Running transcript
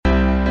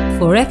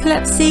For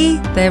epilepsy,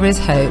 there is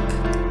hope.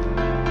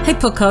 Hey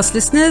podcast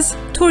listeners,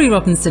 Tori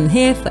Robinson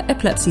here for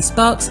Epilepsy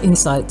Sparks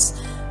Insights,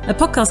 a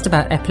podcast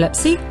about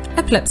epilepsy,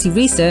 epilepsy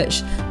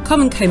research,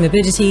 common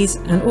comorbidities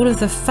and all of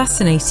the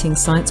fascinating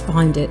science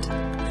behind it.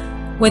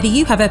 Whether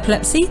you have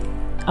epilepsy,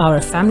 are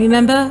a family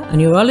member, a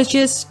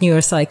neurologist,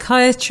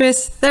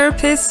 neuropsychiatrist,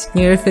 therapist,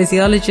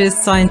 neurophysiologist,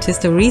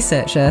 scientist or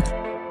researcher,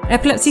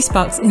 Epilepsy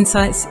Sparks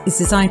Insights is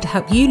designed to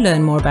help you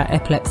learn more about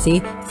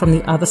epilepsy from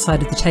the other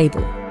side of the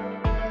table.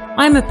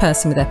 I'm a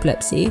person with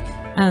epilepsy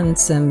and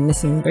some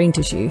missing brain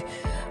tissue.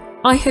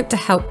 I hope to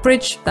help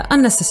bridge the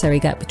unnecessary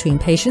gap between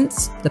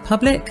patients, the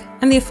public,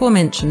 and the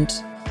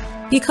aforementioned.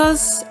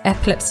 Because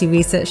epilepsy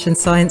research and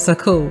science are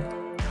cool.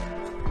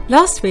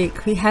 Last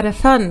week, we had a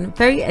fun,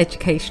 very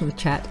educational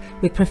chat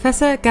with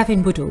Professor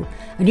Gavin Woodall,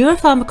 a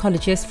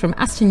neuropharmacologist from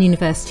Aston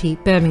University,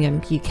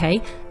 Birmingham,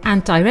 UK,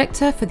 and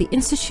Director for the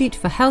Institute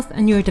for Health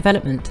and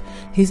Neurodevelopment,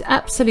 whose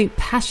absolute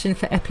passion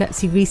for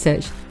epilepsy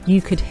research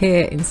you could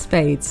hear in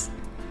spades.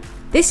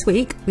 This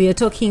week, we are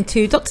talking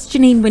to Dr.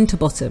 Janine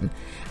Winterbottom,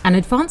 an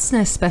advanced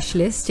nurse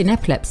specialist in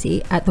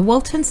epilepsy at the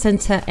Walton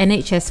Centre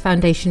NHS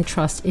Foundation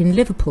Trust in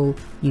Liverpool,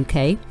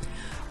 UK,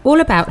 all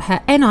about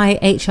her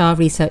NIHR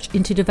research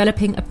into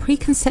developing a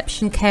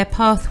preconception care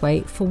pathway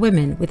for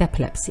women with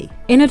epilepsy.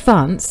 In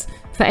advance,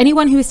 for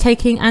anyone who is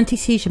taking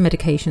anti-seizure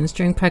medications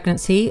during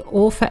pregnancy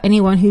or for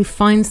anyone who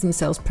finds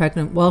themselves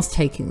pregnant whilst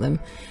taking them,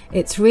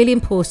 it's really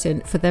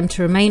important for them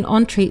to remain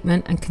on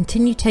treatment and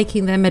continue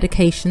taking their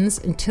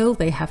medications until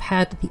they have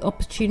had the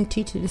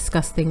opportunity to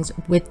discuss things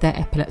with their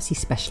epilepsy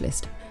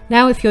specialist.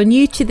 Now, if you're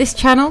new to this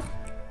channel,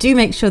 do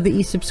make sure that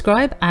you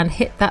subscribe and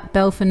hit that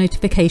bell for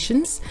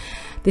notifications.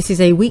 This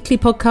is a weekly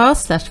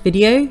podcast /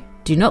 video.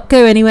 Do not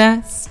go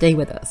anywhere. Stay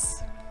with us.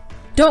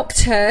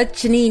 Dr.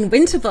 Janine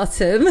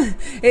Winterbottom,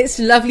 it's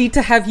lovely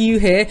to have you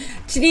here.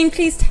 Janine,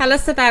 please tell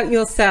us about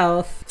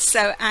yourself.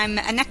 So I'm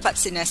an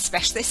epilepsy nurse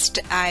specialist.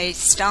 I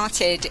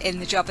started in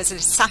the job as a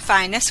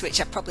sapphire nurse,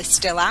 which I probably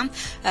still am.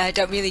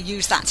 Don't really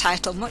use that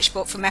title much,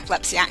 but from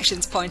Epilepsy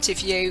Action's point of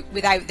view,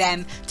 without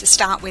them to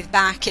start with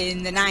back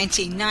in the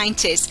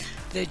 1990s,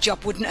 the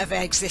job wouldn't have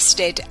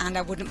existed and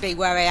I wouldn't be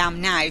where I am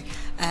now,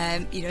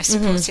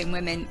 supporting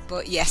women.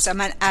 But yes,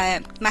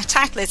 my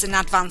title is an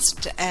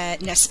advanced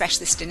nurse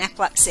specialist in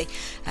epilepsy,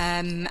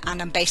 and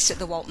I'm based at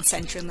the Walton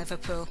Centre in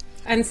Liverpool.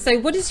 And so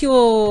what does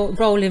your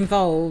role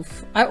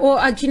involve?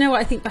 Do you know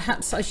what, I think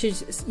perhaps I should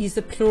use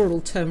the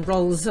plural term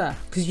roles,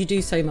 because you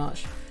do so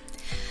much.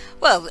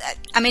 Well,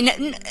 I mean,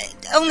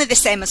 only the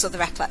same as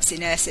other epilepsy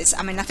nurses.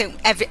 I mean, I think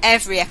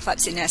every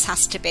epilepsy nurse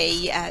has to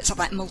be sort of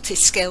like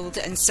multi-skilled,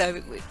 and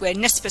so we're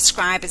nurse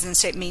prescribers, and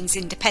so it means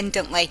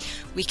independently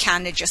we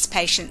can adjust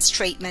patients'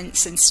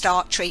 treatments and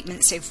start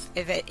treatments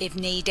if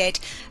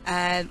needed,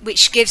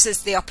 which gives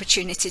us the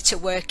opportunity to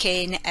work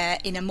in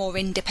a more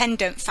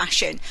independent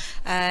fashion.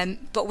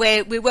 But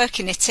we work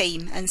in a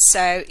team, and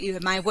so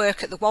my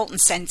work at the Walton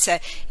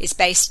Centre is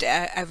based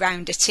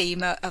around a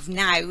team of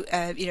now,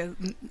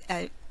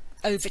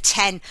 over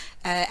 10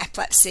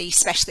 epilepsy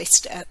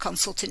specialist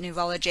consultant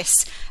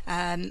neurologists.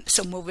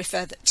 Some will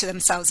refer to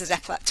themselves as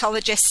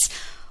epileptologists,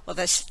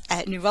 others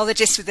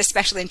neurologists with a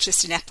special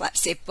interest in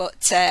epilepsy,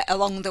 but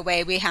along the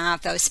way we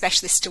have those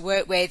specialists to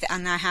work with,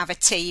 and I have a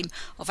team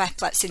of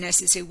epilepsy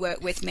nurses who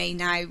work with me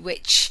now,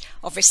 which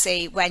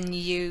obviously when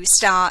you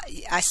start,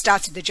 I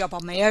started the job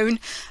on my own,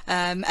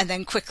 and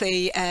then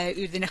quickly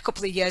within a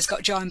couple of years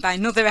got joined by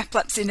another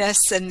epilepsy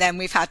nurse, and then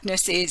we've had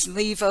nurses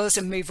leave us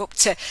and move up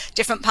to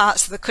different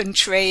parts of the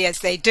country as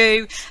they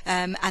do,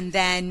 and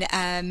then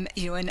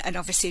and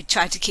obviously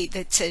try to keep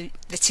the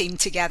team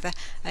together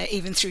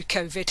even through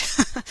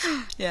COVID.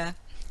 Yeah,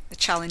 the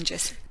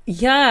challenges.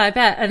 Yeah, I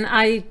bet. And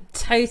I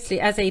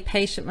totally, as a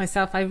patient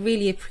myself, I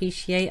really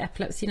appreciate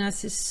epilepsy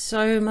nurses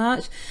so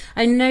much.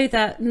 I know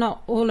that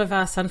not all of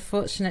us,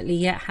 unfortunately,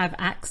 yet have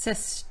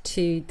access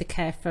to the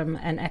care from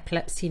an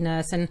epilepsy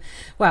nurse. And,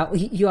 well,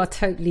 you are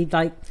totally,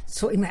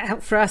 sorting that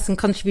out for us and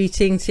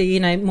contributing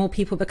to, more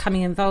people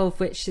becoming involved,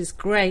 which is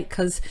great,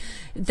 because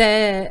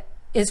they're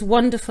as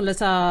wonderful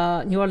as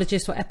our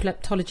neurologist or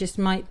epileptologist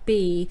might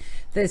be,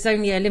 there's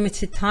only a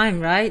limited time,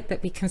 right,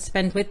 that we can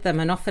spend with them,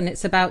 and often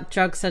it's about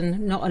drugs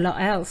and not a lot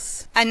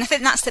else. And I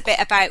think that's the bit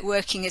about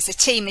working as a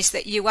team, is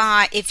that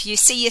if you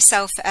see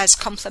yourself as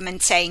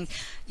complementing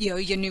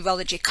your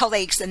neurology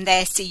colleagues, and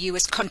they see you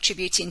as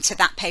contributing to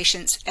that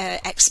patient's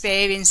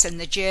experience and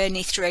the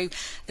journey through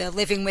the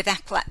living with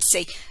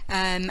epilepsy,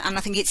 and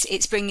I think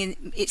it's bringing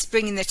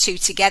the two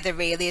together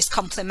really as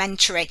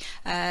complementary.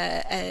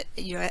 I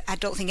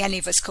don't think any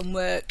of us can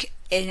work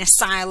in a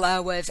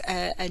silo of,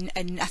 and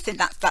I think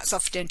that's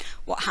often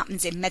what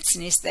happens in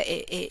medicine, is that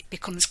it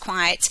becomes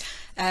quite,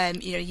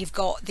 you've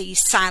got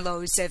these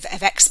silos of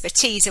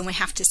expertise, and we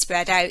have to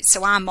spread out.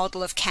 So our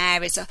model of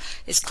care is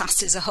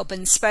classed as a hub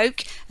and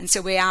spoke, and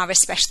so we are a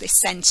specialist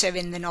centre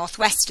in the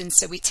northwest, and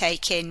so we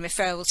take in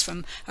referrals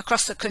from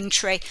across the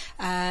country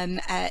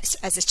as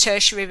a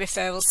tertiary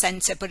referral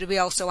centre, but we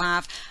also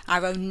have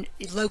our own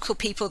local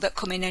people that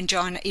come in and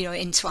join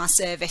into our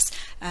service,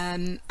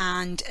 and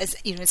as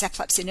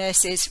epilepsy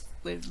nurses,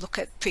 we look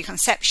at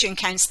preconception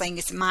counselling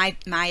is my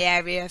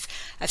area of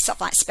sort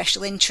of like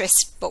special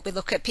interest, but we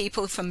look at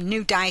people from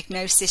new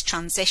diagnosis,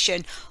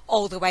 transition,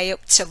 all the way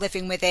up to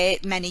living with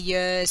it many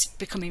years,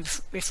 becoming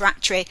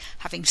refractory,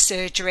 having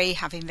surgery,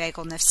 having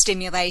vagal nerve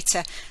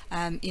stimulator,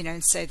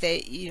 and so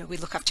we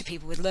look after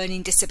people with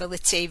learning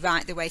disability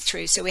right the way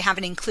through. So we have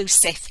an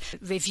inclusive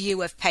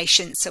review of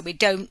patients, so we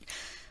don't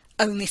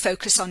only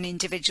focus on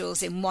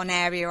individuals in one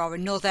area or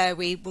another.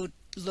 We would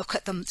look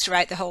at them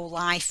throughout the whole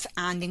life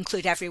and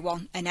include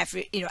everyone and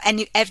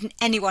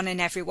anyone and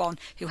everyone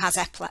who has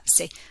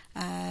epilepsy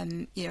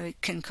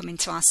can come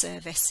into our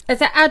service.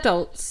 Is it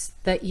adults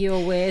that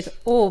you're with,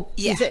 or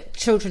is it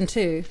children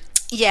too?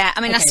 Yeah,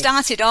 I mean, okay. I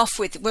started off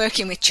with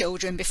working with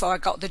children before I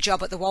got the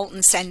job at the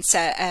Walton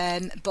Centre,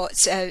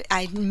 but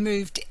I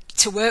moved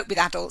to work with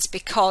adults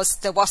because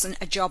there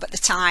wasn't a job at the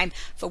time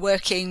for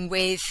working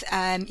with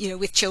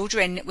with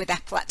children with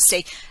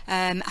epilepsy.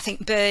 I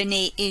think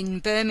Bernie in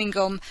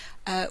Birmingham,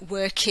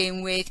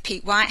 working with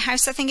Pete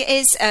Whitehouse, I think it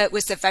is,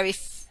 was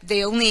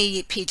the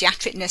only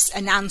paediatric nurse,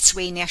 and Anne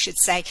Sweeney, I should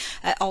say,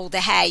 at Alder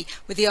Hey,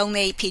 were the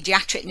only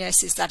paediatric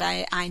nurses that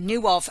I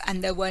knew of,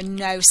 and there were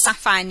no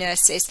Sapphire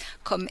nurses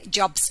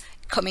jobs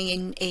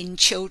coming in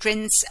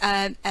children's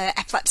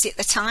epilepsy at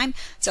the time.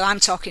 So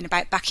I'm talking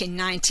about back in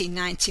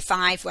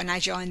 1995 when I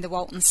joined the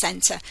Walton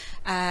Centre.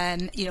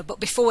 But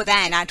before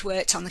then I'd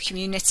worked on the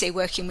community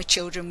working with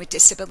children with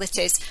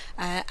disabilities,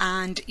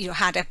 and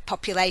had a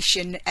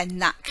population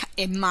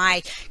in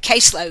my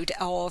caseload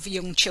of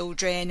young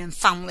children and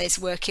families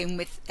working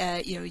with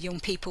young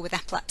people with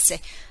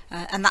epilepsy,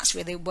 and that's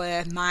really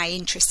where my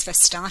interest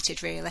first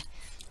started, really.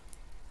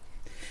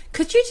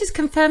 Could you just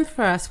confirm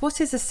for us,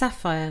 what is a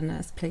Sapphire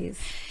nurse, please?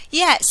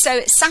 Yeah,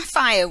 so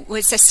Sapphire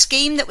was a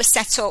scheme that was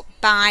set up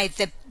by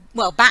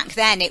back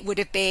then it would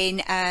have been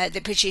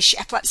the British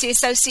Epilepsy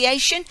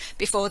Association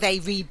before they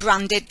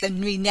rebranded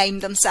and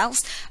renamed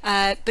themselves.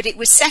 But it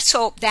was set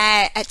up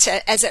there as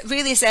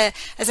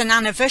an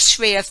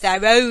anniversary of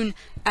their own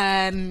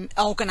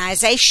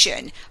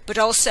organisation, but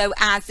also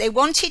as they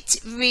wanted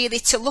really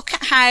to look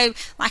at how,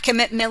 like, a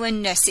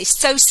Macmillan nurse is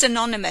so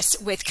synonymous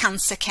with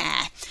cancer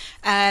care.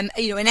 And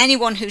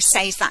anyone who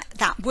says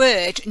that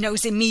word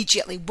knows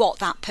immediately what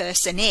that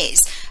person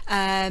is.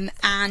 And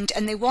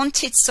they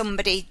wanted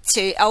somebody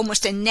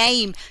almost a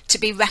name to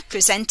be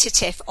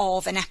representative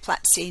of an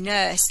epilepsy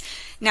nurse.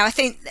 Now, I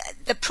think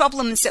the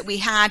problems that we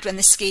had when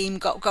the scheme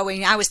got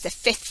going, I was the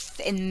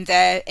fifth in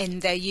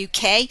the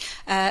UK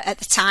at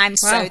the time.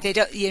 Wow. So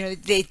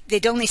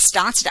they'd only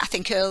started, I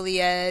think,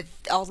 earlier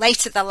or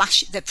later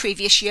the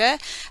previous year,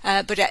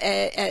 but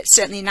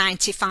certainly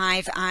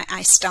 95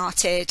 I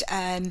started.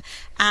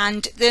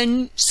 And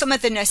then some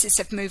of the nurses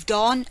have moved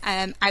on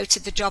out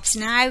of the jobs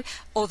now.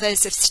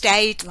 Others have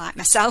stayed, like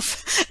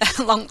myself,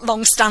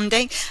 long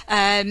standing.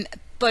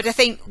 But I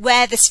think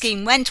where the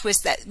scheme went was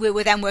that we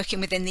were then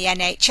working within the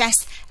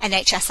NHS.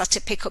 NHS had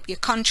to pick up your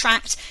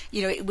contract.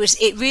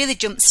 It really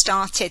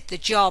jump-started the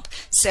job.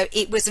 So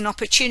it was an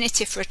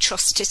opportunity for a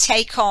trust to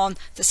take on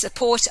the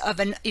support of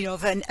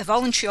a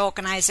voluntary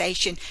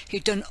organisation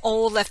who'd done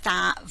all of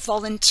that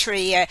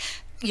voluntary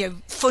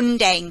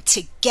funding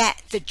to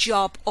get the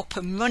job up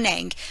and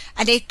running,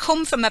 and they'd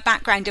come from a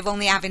background of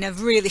only having a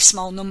really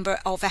small number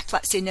of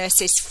epilepsy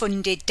nurses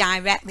funded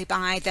directly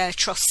by the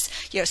trusts.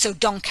 So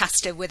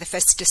Doncaster were the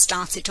first to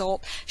start it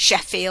up.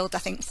 Sheffield, I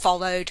think,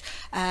 followed,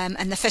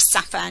 and the first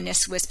Sapphire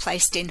nurse was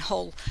placed in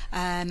Hull.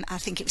 I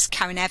think it was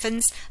Karen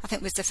Evans, I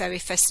think, was the very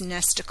first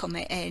nurse to come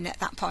in at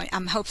that point.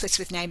 I'm hopeless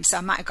with names, so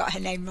I might have got her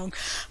name wrong.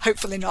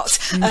 Hopefully not.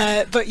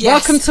 But yes,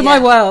 welcome to my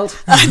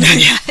world.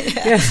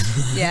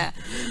 Yeah.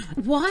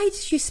 Why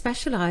did you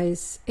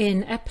specialise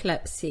in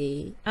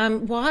epilepsy?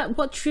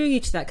 What drew you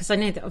to that? Because I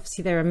know that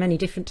obviously there are many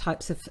different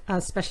types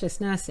of specialist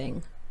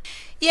nursing.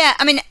 Yeah,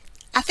 I mean,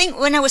 I think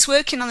when I was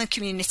working on the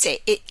community,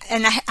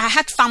 I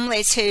had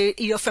families who,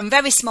 from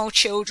very small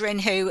children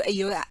who,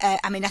 I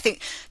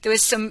think there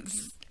was some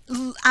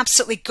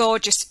absolutely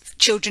gorgeous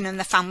children and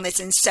the families,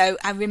 and so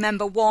I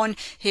remember one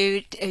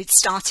who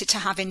started to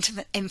have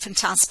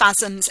infantile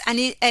spasms, and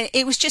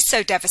it was just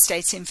so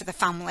devastating for the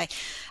family.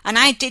 And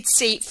I did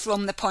see it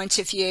from the point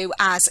of view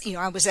as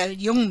I was a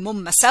young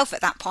mum myself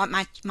at that point.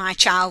 My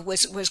child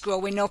was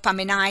growing up. I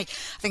mean, I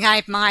think I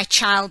had my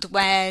child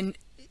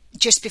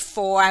just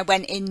before I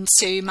went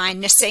into my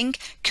nursing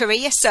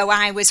career, so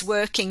I was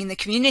working in the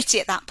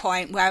community at that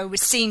point, where I was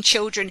seeing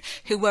children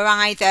who were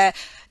either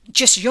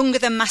just younger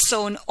than my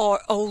son or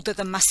older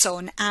than my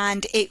son,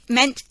 and it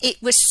meant it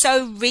was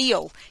so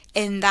real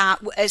in that,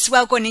 as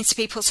well, going into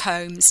people's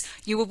homes,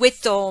 you were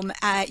with them,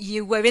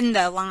 you were in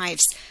their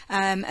lives,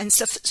 and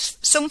so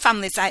some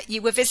families,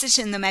 you were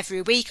visiting them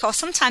every week, or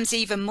sometimes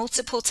even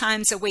multiple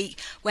times a week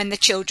when the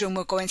children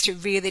were going through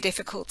really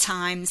difficult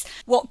times.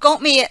 What got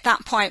me at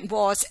that point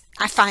was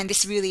I find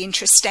this really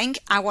interesting.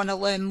 I want to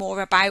learn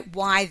more about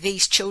why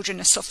these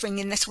children are suffering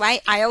in this way.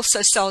 I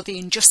also saw the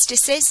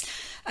injustices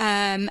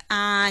and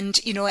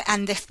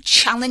the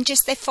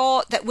challenges they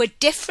fought that were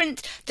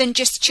different than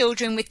just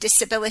children with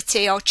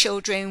disability or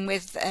children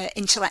with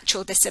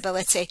intellectual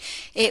disability.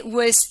 It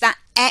was that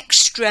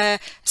extra,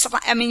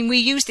 we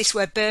use this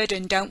word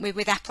burden, don't we,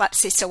 with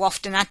epilepsy so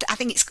often. I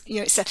think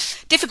it's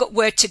a difficult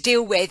word to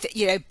deal with,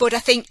 but I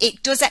think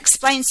it does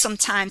explain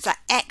sometimes that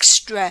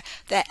extra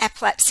that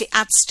epilepsy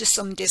adds to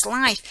somebody's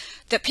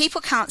life that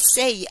people can't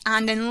see,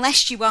 and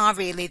unless you are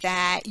really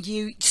there,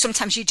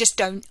 sometimes you just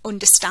don't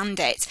understand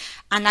it.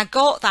 And I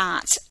got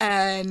that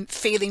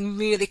feeling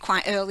really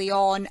quite early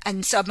on,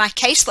 and so my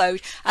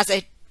caseload as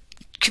a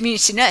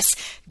community nurse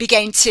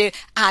began to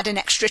add an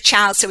extra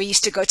child. So we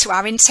used to go to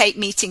our intake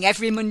meeting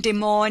every Monday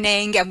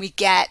morning, and we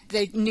get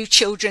the new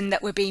children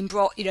that were being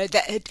brought,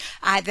 that had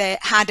either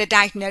had a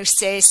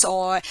diagnosis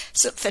or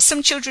for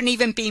some children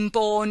even being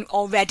born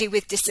already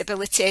with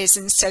disabilities,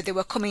 and so they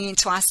were coming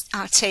into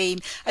our team.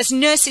 As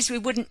nurses, we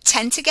wouldn't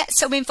tend to get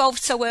so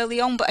involved so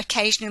early on, but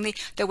occasionally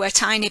there were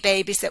tiny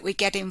babies that we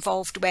get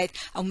involved with,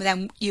 and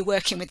then you're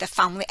working with the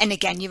family, and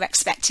again you're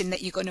expecting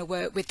that you're going to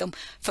work with them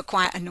for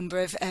quite a number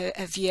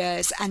of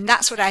years. And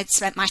that's what I'd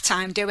spent my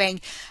time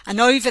doing.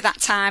 And over that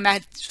time,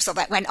 I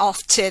went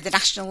off to the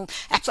National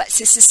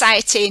Epilepsy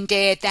Society and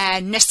did their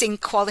nursing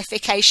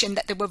qualification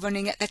that they were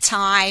running at the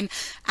time,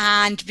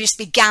 and just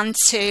began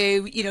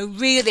to,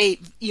 really,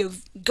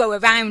 go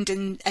around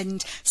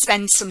and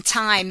spend some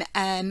time.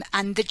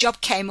 And the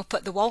job came up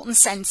at the Walton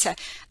Centre,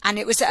 and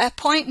it was at a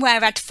point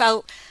where I'd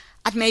felt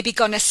I'd maybe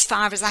gone as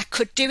far as I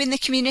could do in the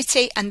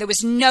community, and there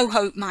was no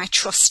hope my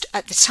trust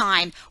at the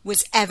time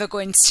was ever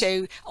going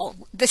to, or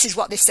this is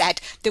what they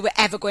said, they were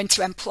ever going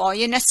to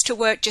employ a nurse to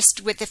work just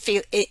with the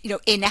field,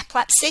 in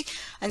epilepsy.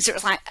 And so it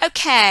was like,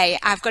 okay,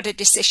 I've got a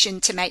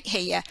decision to make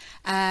here,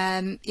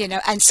 and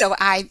so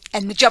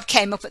the job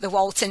came up at the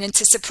Walton, and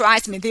to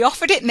surprise me, they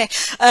offered it me.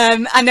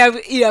 I know,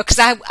 because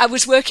I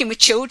was working with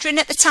children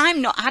at the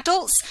time, not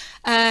adults.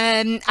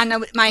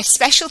 My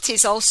specialty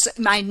is also,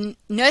 my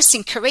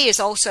nursing career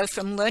is also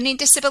from learning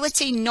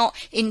disability, not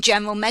in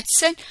general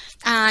medicine.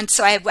 And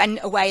so I went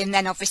away, and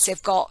then obviously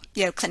I've got,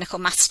 clinical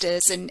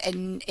masters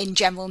in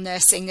general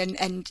nursing,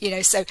 and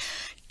so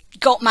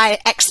got my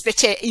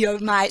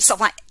expertise, my sort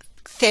of like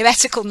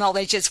theoretical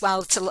knowledge as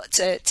well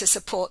to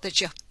support the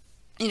job,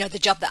 the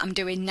job that I'm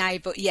doing now.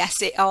 But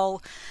yes, it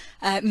all,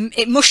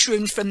 it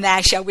mushroomed from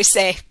there, shall we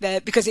say,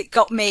 because it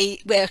got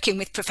me working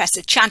with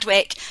Professor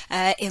Chadwick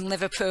in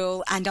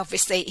Liverpool, and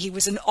obviously he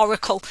was an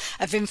oracle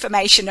of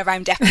information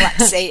around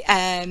epilepsy,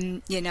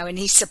 and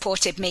he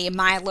supported me in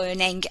my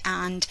learning,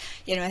 and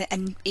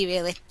and he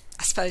really,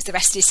 I suppose the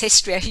rest is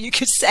history, you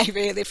could say,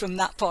 really, from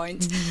that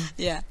point.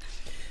 Yeah.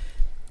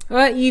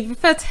 Well, you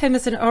referred to him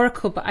as an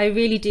oracle, but I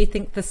really do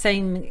think the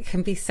same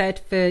can be said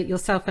for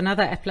yourself and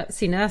other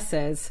epilepsy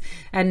nurses.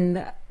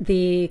 And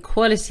the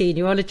quality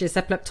neurologists,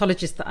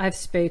 epileptologists that I've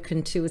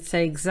spoken to would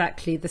say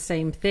exactly the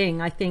same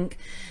thing. I think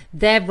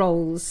their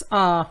roles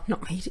are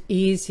not made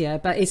easier,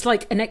 but it's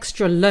like an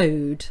extra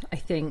load, I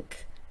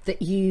think,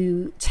 that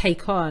you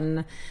take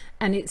on.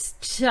 And it's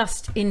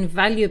just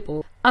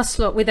invaluable. Us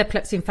lot with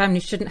epilepsy and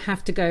families shouldn't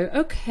have to go,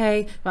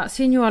 okay, well,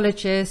 see a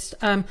neurologist,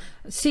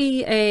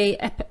 see a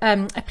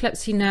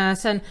epilepsy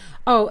nurse, and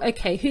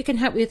okay, who can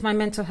help me with my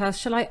mental health?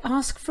 Shall I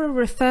ask for a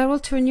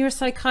referral to a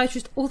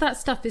neuropsychiatrist? All that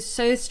stuff is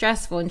so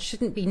stressful and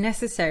shouldn't be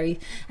necessary.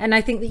 And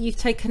I think that you've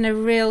taken a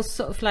real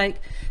sort of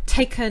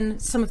taken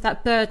some of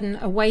that burden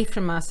away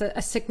from us,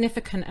 a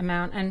significant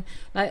amount. And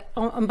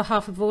on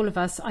behalf of all of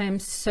us, I am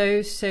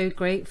so, so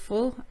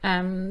grateful.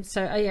 I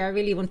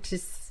really want to,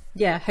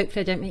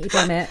 hopefully I don't make you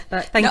done it,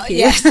 but thank you.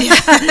 Yes,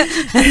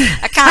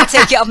 I can't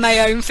take it on my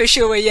own for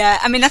sure. Yeah,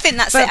 I think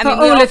that's it. For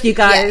all of you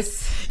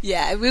guys.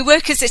 Yeah, we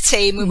work as a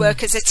team. We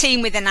work as a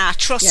team within our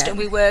trust, and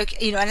we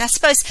work, and I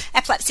suppose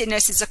epilepsy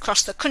nurses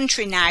across the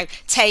country now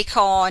take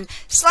on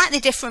slightly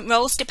different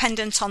roles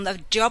dependent on the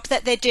job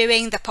that they're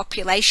doing, the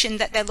population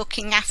that they're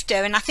looking after.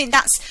 And I think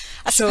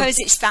I suppose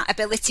it's that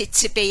ability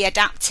to be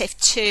adaptive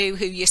to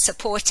who you're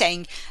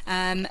supporting.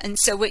 And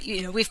so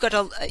we've got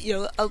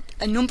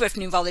a number of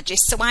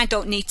neurologists, so I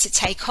don't need to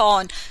take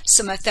on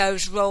some of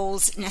those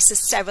roles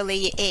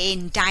necessarily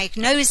in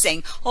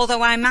diagnosing,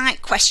 although I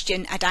might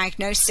question a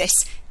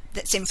diagnosis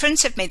that's in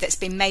front of me that's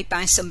been made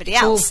by somebody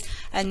else.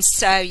 And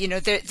so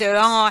there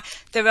are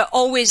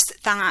always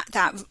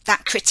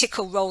that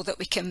critical role that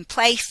we can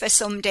play for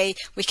somebody.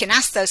 We can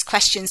ask those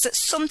questions that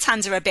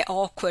sometimes are a bit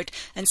awkward,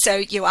 and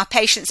so our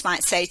patients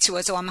might say to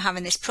us, I'm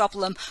having this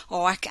problem,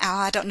 or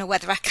I don't know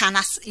whether I can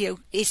ask,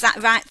 is that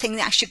the right thing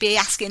that I should be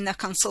asking the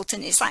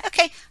consultant? It's like,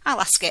 okay,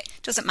 I'll ask it,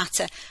 doesn't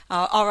matter,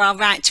 or I'll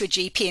write to a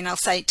GP and I'll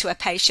say to a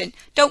patient,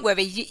 don't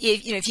worry,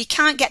 if you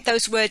can't get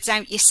those words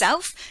out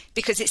yourself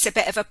because it's a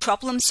bit of a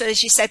problem also,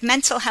 as you said,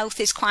 mental health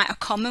is quite a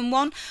common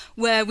one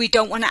where we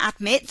don't want to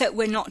admit that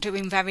we're not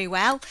doing very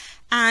well.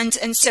 And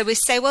so we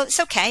say, well, it's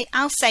okay.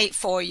 I'll say it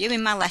for you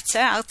in my letter.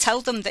 I'll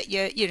tell them that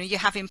you're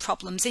having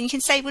problems, and you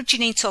can say, well,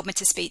 Janine told me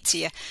to speak to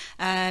you.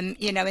 And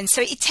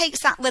so it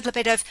takes that little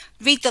bit of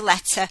read the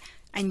letter,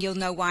 and you'll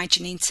know why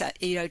Janine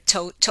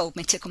told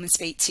me to come and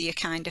speak to you,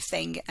 kind of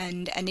thing.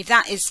 And if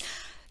that is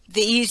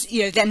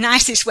the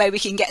nicest way we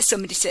can get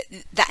somebody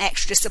that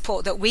extra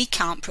support that we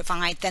can't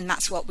provide, then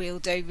that's what we'll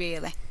do,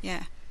 really.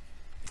 Yeah.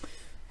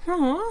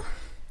 Aww.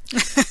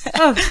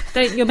 Oh,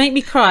 you'll make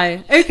me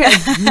cry. Okay.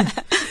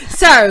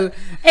 So,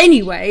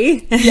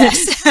 anyway,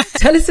 yes.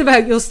 Tell us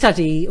about your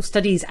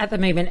studies at the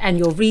moment, and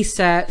your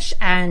research,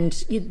 and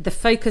the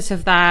focus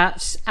of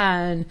that,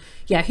 and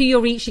who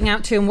you're reaching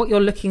out to and what you're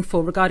looking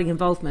for regarding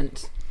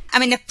involvement. I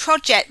mean, a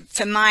project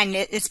for mine,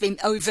 it's been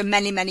over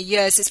many, many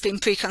years. It's been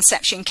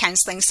preconception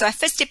counselling. So I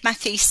first did my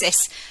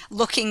thesis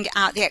looking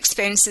at the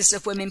experiences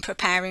of women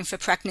preparing for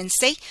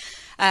pregnancy.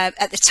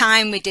 At the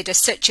time, we did a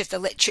search of the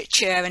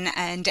literature,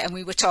 and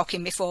we were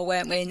talking before,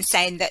 weren't we, and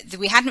saying that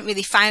we hadn't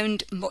really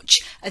found much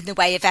in the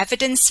way of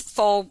evidence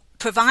for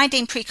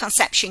providing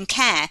preconception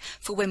care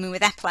for women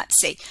with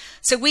epilepsy.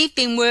 So we've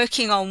been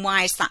working on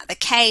why is that the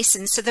case,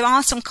 and so there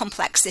are some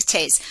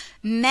complexities.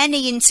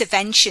 Many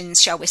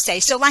interventions, shall we say,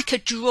 so like a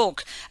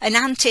drug, an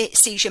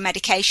anti-seizure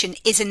medication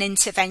is an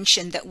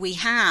intervention that we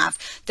have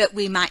that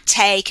we might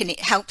take, and it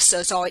helps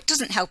us or it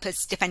doesn't help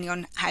us depending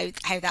on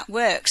how that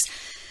works.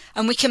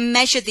 And we can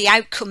measure the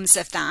outcomes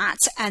of that,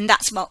 and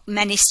that's what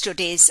many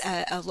studies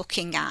are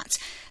looking at.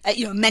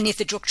 Many of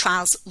the drug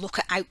trials look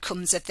at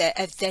outcomes of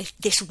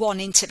this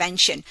one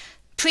intervention.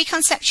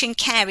 Preconception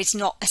care is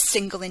not a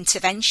single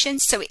intervention,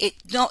 so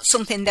it's not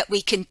something that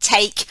we can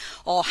take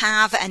or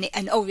have and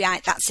oh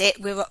right, that's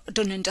it, we're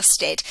done and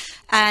dusted.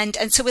 And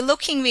so we're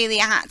looking really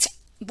at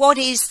what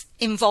is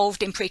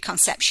involved in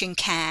preconception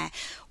care.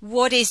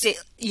 What is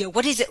it?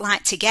 What is it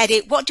like to get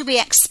it? What do we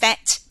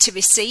expect to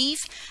receive?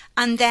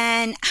 And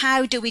then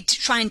how do we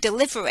try and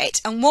deliver it?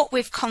 And what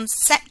we've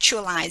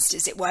conceptualized,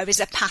 as it were,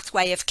 is a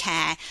pathway of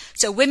care.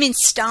 So women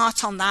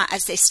start on that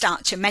as they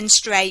start to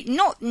menstruate,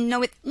 not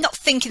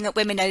thinking that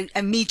women are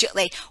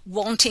immediately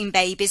wanting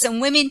babies.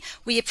 And women,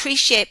 we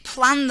appreciate,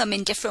 plan them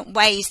in different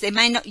ways. They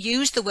may not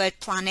use the word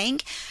planning.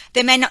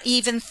 They may not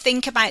even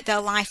think about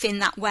their life in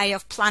that way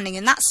of planning.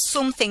 And that's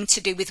something to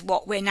do with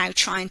what we're now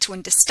trying to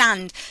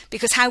understand,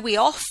 because how we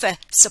offer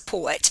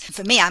support.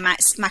 For me,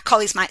 my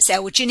colleagues might say,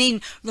 well,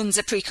 Janine runs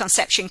a preconception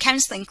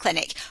counselling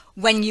clinic.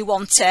 When you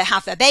want to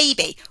have a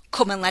baby,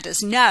 come and let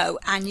us know,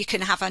 and you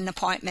can have an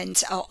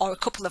appointment or a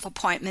couple of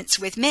appointments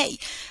with me.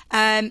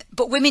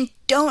 But women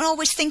don't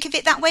always think of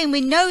it that way, and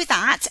we know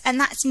that, and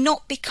that's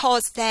not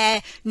because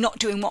they're not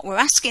doing what we're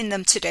asking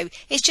them to do.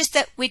 It's just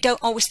that we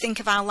don't always think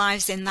of our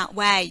lives in that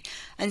way.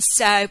 And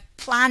so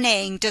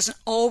planning doesn't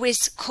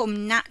always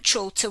come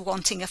natural to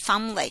wanting a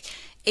family.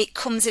 It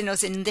comes in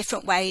us in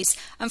different ways.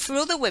 And for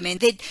other women,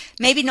 they'd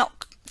maybe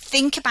not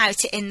think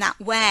about it in that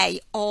way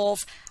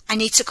of, I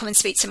need to come and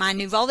speak to my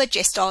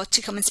neurologist or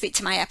to come and speak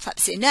to my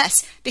epilepsy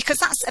nurse, because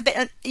that's a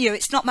bit,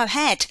 it's not my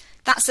head.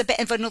 That's a bit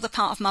of another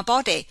part of my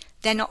body.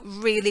 They're not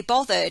really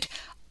bothered.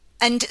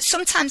 And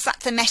sometimes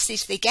that's the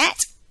message they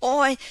get,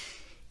 or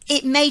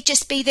it may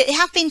just be that they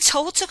have been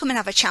told to come and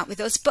have a chat with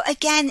us. But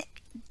again,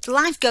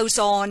 life goes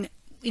on.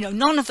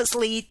 None of us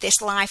lead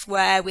this life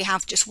where we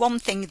have just one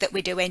thing that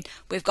we're doing.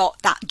 We've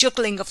got that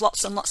juggling of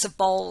lots and lots of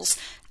balls,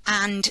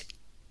 and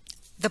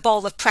the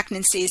ball of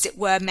pregnancy, as it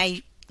were,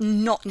 may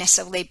not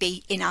necessarily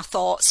be in our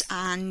thoughts,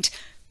 and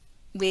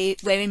we're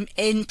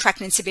in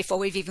pregnancy before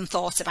we've even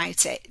thought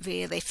about it,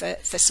 really, for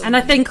some. And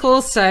I think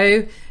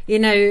also,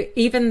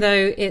 even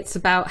though it's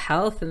about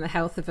health and the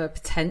health of a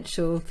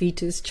potential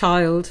fetus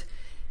child,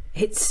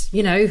 it's,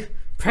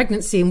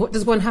 pregnancy and what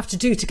does one have to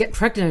do to get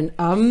pregnant?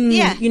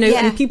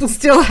 And people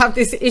still have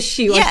this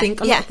issue, I think,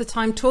 a lot of the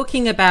time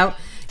talking about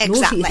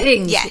naughty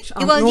things, which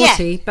aren't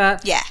naughty,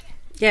 but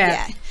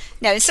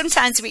No, and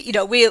sometimes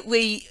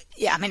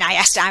I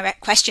ask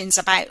direct questions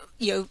about,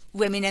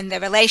 women and their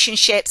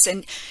relationships,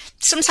 and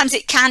sometimes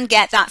it can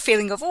get that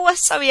feeling of, oh,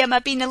 sorry, am I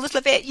being a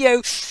little bit,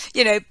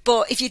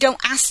 but if you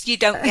don't ask, you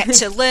don't get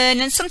to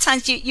learn. And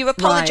sometimes you're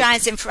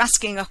apologising for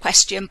asking a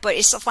question, but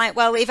it's sort of like,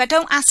 well, if I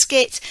don't ask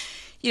it,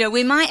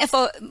 we might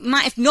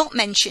have not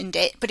mentioned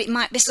it, but it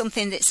might be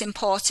something that's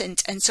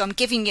important. And so I'm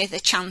giving you the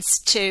chance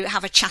to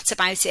have a chat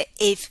about it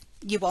if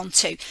you want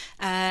to,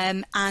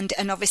 and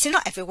obviously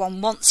not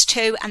everyone wants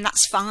to, and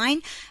that's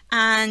fine.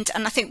 And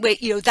I think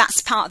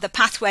that's part of the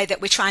pathway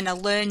that we're trying to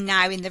learn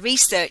now in the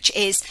research,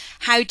 is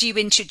how do you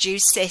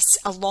introduce this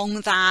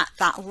along that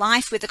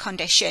life with the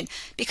condition,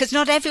 because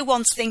not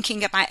everyone's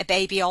thinking about a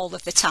baby all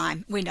of the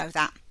time. We know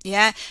that.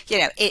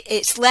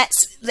 It's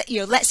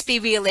let's be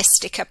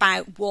realistic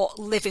about what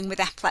living with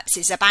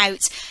epilepsy is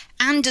about,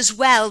 and as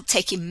well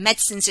taking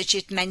medicines, as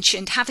you'd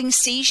mentioned, having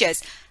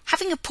seizures,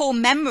 having a poor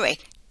memory.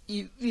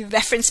 You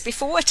referenced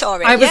before,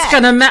 Tori. I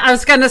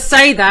was gonna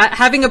say that,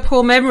 having a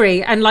poor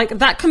memory, and like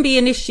that can be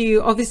an issue,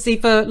 obviously,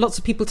 for lots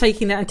of people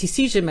taking the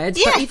anti-seizure meds,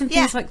 but even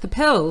things like the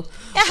pill,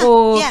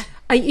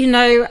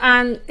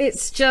 And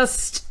it's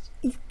just,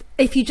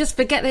 if you just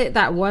forget it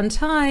that one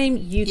time,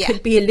 you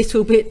could be a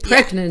little bit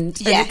pregnant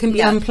and it can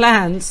be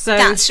unplanned. So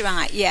that's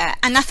right. Yeah.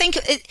 And I think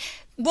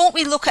what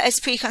we look at as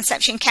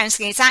preconception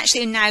counselling is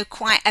actually now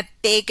quite a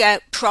bigger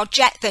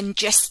project than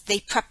just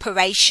the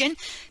preparation,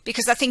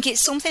 because I think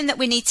it's something that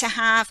we need to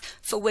have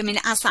for women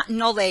as that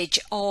knowledge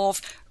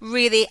of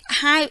really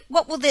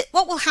what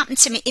will happen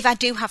to me if I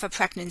do have a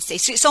pregnancy.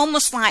 So it's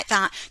almost like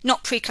that,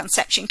 not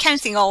preconception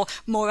counselling, or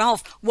more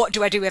of what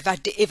do I do if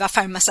I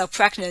found myself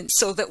pregnant,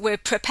 so that we're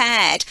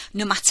prepared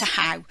no matter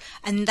how.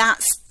 And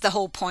that's the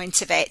whole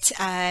point of it,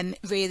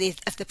 really,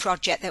 of the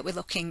project that we're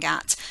looking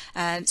at.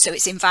 So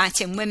it's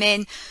inviting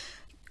women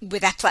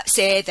with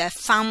epilepsy, their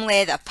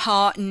family, their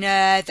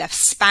partner, their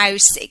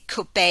spouse. It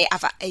could be,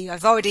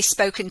 I've already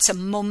spoken to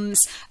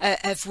mums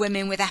of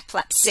women with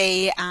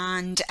epilepsy,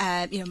 and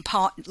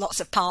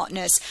lots of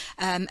partners,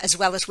 as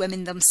well as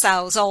women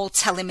themselves, all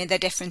telling me their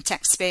different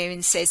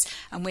experiences.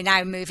 And we're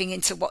now moving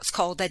into what's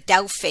called a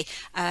Delphi,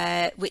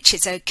 which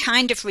is a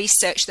kind of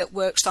research that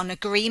works on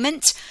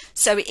agreement.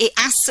 So it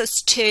asks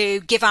us to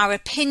give our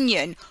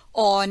opinion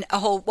on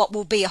what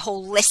will be a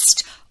whole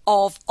list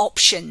of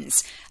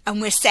options, and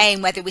we're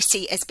saying whether we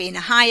see it as being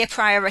a higher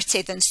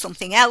priority than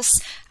something else.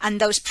 And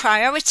those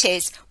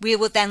priorities, we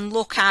will then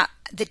look at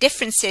the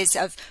differences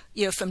of,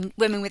 from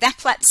women with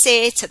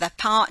epilepsy to their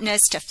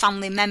partners, to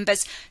family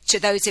members, to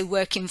those who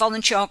work in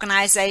voluntary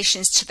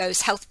organisations, to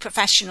those health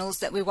professionals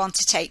that we want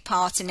to take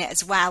part in it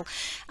as well.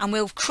 And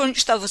we'll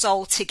crunch those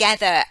all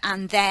together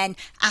and then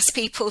ask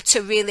people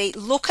to really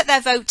look at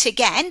their vote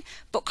again,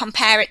 but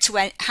compare it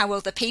to how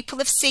other people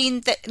have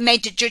seen that,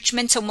 made a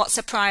judgment on what's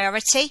a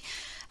priority.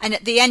 And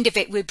at the end of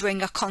it, we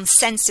bring a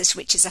consensus,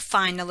 which is a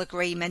final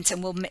agreement,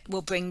 and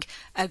we'll bring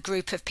a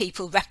group of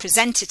people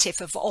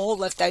representative of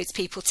all of those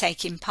people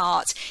taking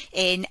part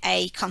in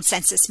a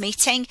consensus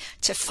meeting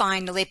to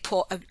finally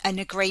put an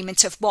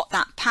agreement of what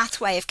that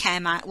pathway of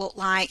care might look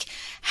like,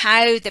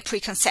 how the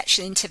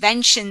preconception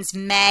interventions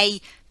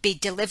may be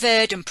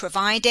delivered and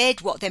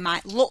provided, what they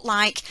might look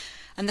like.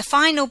 And the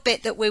final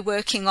bit that we're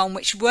working on,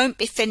 which won't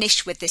be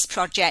finished with this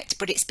project,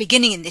 but it's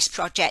beginning in this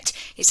project,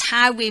 is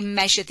how we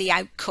measure the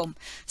outcome.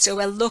 So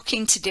we're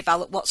looking to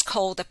develop what's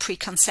called a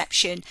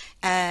preconception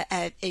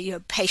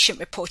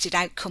patient-reported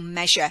outcome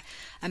measure.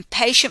 And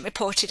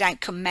patient-reported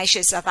outcome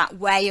measures are that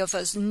way of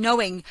us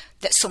knowing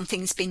that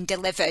something's been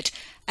delivered.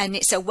 And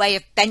it's a way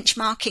of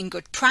benchmarking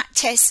good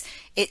practice,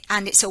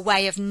 and it's a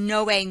way of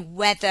knowing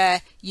whether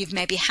you've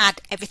maybe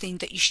had everything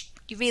that you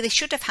really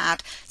should have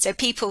had. So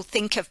people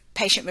think of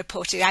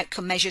patient-reported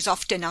outcome measures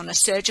often on a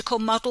surgical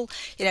model,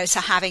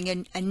 so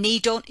having a knee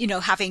done,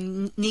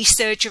 having knee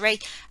surgery,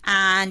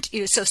 and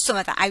so some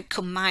of that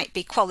outcome might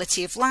be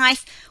quality of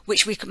life,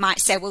 which we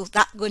might say, well,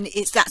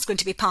 that's going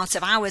to be part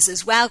of ours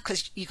as well,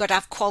 because you've got to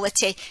have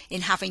quality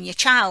in having your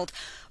child.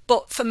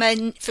 But from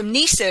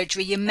knee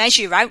surgery, you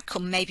measure your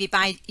outcome maybe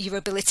by your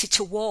ability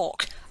to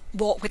walk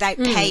without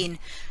pain.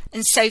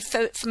 And so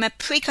from a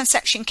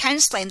preconception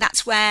counselling,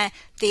 that's where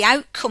the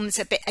outcome's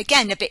a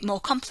bit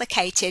more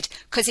complicated,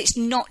 because it's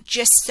not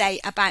just, say,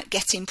 about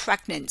getting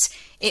pregnant.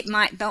 It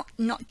might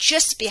not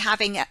just be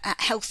having a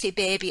healthy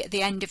baby at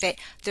the end of it.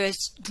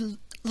 There's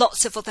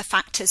lots of other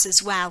factors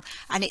as well.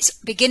 And it's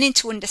beginning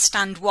to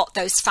understand what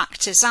those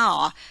factors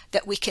are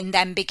that we can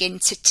then begin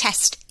to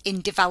test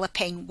in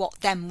developing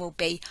what then will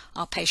be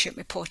our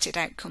patient-reported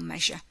outcome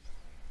measure.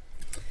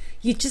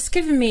 You've just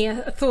given me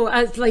a thought,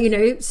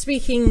 as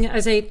speaking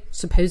as a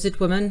supposed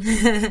woman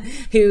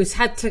who's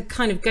had to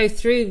kind of go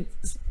through,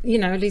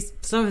 at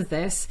least some of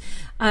this.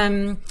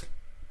 I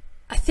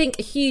think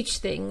a huge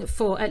thing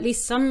for at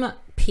least some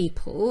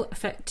people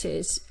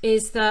affected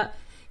is that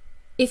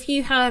if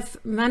you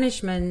have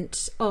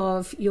management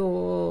of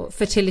your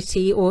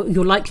fertility, or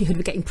your likelihood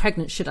of getting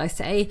pregnant, should I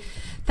say,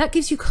 that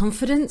gives you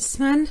confidence,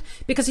 man.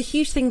 Because a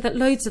huge thing that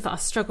loads of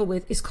us struggle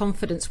with is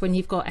confidence when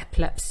you've got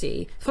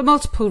epilepsy, for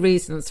multiple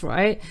reasons,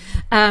 right?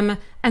 And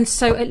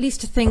so at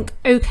least to think,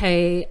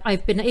 okay,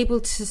 I've been able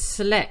to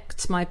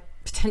select my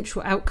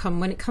potential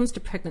outcome when it comes to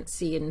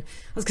pregnancy, and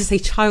I was going to say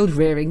child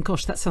rearing.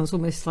 Gosh, that sounds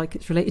almost like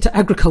it's related to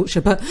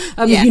agriculture, but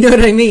you know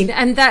what I mean.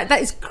 And that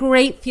is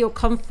great for your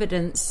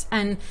confidence,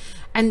 and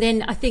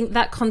then I think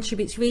that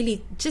contributes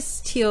really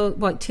just to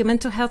your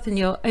mental health and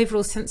your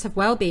overall sense of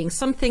well-being.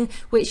 Something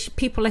which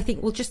people, I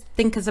think, will just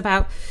think as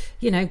about,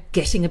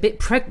 getting a bit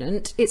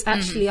pregnant. It's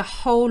actually a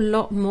whole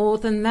lot more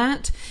than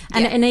that,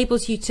 and it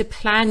enables you to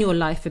plan your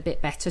life a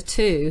bit better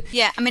too.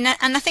 Yeah, I mean,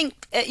 and I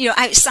think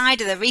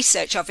outside of the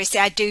research, obviously,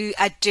 I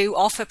do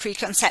offer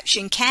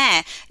preconception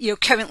care.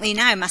 Currently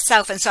now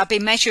myself, and so I've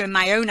been measuring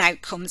my own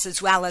outcomes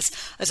as well as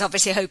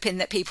obviously hoping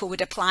that people would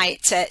apply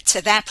it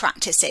to their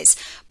practices.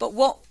 But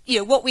what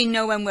we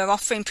know when we're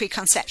offering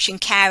preconception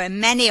care,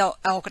 and many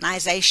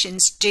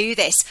organisations do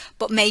this,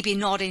 but maybe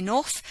not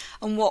enough.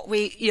 And what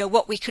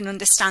we can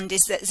understand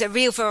is that there's a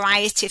real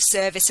variety of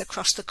service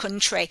across the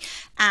country,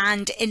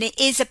 and it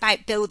is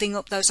about building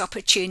up those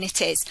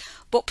opportunities.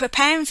 But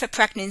preparing for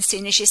pregnancy,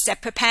 and as you said,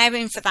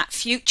 preparing for that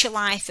future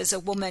life as a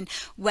woman,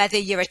 whether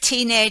you're a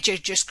teenager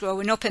just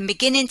growing up and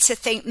beginning to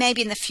think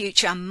maybe in the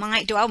future I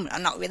might do, I'm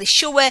not really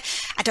sure,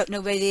 I don't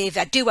know really if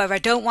I do or I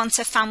don't want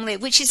a family,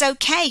 which is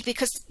okay,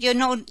 because you're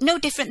no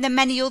different than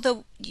many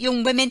other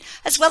young women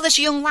as well as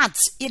young lads.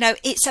 You know,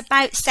 it's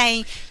about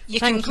saying you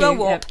can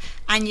grow up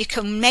and you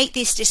can make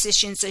these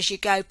decisions as you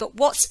go. But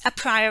what's a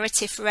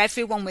priority for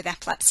everyone with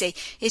epilepsy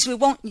is we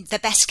want the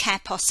best care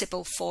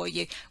possible for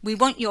you. We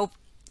want your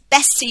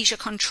best seizure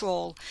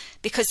control,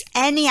 because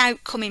any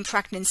outcome in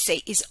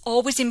pregnancy is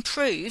always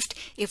improved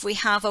if we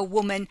have a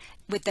woman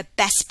with the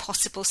best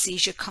possible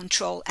seizure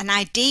control, and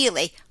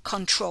ideally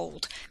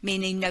controlled,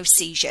 meaning no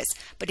seizures.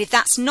 But if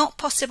that's not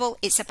possible,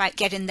 it's about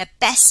getting the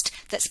best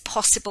that's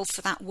possible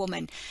for that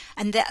woman,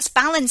 and that's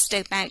balanced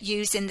about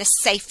using the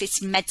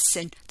safest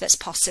medicine that's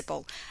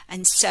possible.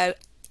 And so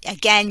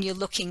again, you're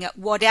looking at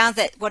what are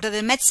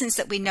the medicines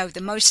that we know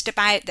the most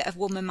about that a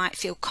woman might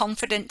feel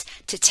confident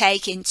to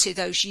take into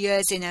those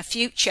years in her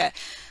future.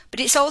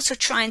 But it's also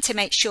trying to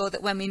make sure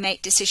that when we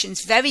make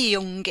decisions very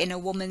young in a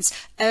woman's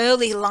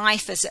early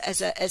life as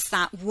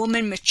that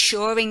woman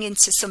maturing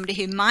into somebody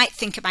who might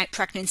think about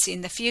pregnancy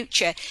in the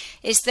future,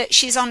 is that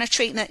she's on a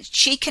treatment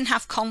she can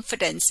have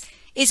confidence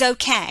is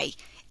okay.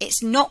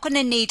 It's not going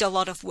to need a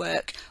lot of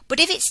work, but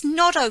if it's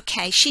not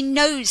okay, she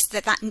knows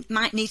that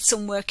might need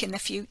some work in the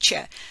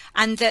future,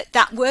 and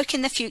that work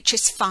in the future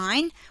is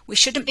fine. We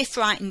shouldn't be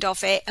frightened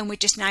of it, and we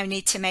just now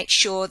need to make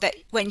sure that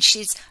when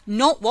she's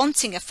not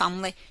wanting a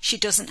family, she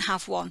doesn't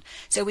have one.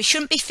 So we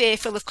shouldn't be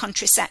fearful of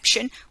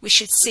contraception. We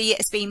should see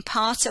it as being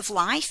part of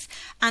life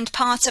and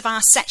part of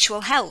our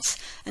sexual health.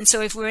 And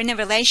so if we're in a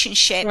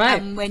relationship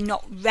and we're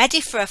not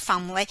ready for a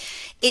family,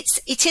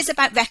 it is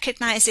about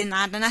recognising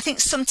that. And I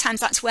think sometimes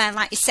that's where,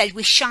 like you said,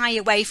 we shy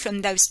away from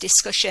those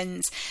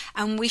discussions,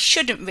 and we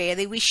shouldn't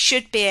really. We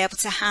should be able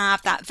to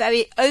have that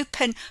very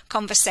open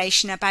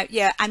conversation about,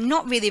 I'm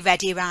not really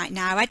ready right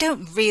now, I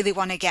don't really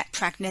want to get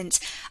pregnant,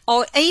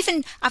 or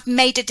even I've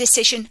made a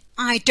decision,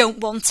 I don't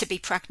want to be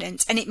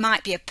pregnant. And it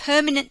might be a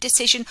permanent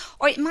decision,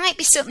 or it might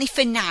be certainly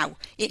for now.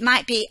 It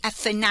might be a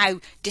for now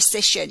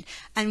decision.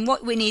 And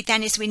what we need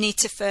then is we need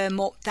to firm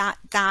up that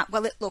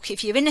well, look,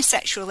 if you're in a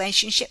sexual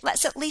relationship,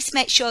 let's at least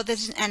make sure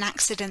there's an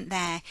accident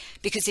there.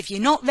 Because if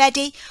you're not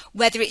ready,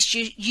 whether it's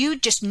you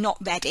just not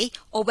ready,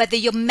 or whether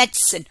your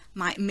medicine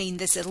might mean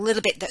there's a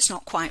little bit that's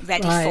not quite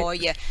ready for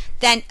you,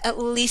 then at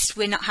least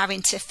we're not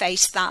having to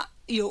face that,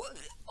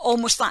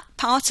 almost that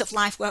part of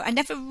life where I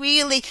never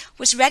really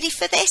was ready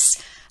for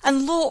this,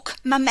 and look,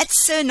 my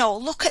medicine, or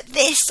look at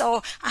this,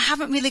 or I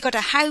haven't really got a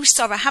house,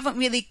 or I haven't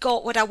really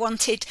got what I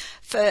wanted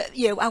for,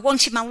 I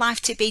wanted my life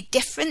to be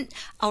different,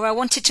 or I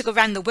wanted to go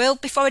around the world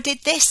before I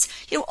did this,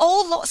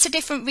 all lots of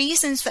different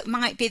reasons that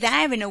might be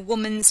there in a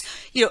woman's,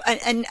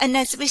 and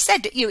as we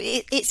said,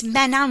 it's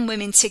men and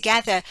women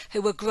together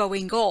who are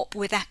growing up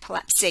with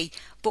epilepsy.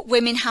 But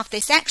women have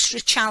this extra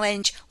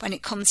challenge when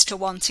it comes to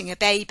wanting a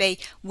baby,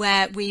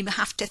 where we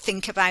have to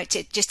think about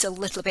it just a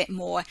little bit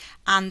more.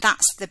 And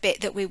that's the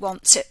bit that we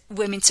want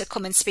women to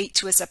come and speak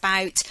to us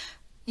about,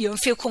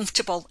 feel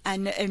comfortable,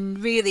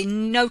 and really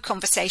no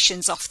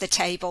conversations off the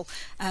table,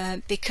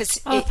 because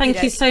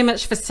thank you so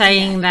much for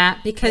saying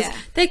that, because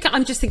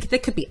I'm just thinking there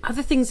could be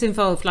other things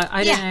involved, like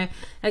I don't know,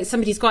 like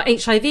somebody's got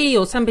HIV,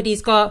 or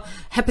somebody's got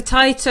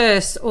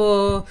hepatitis,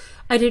 or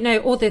I don't know,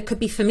 or there could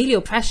be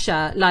familial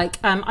pressure.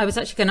 Like, I was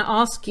actually going to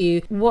ask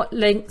you, what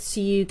lengths are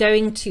you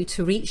going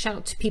to reach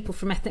out to people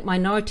from ethnic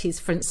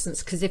minorities, for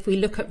instance? Because if we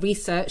look at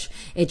research,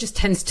 it just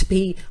tends to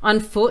be,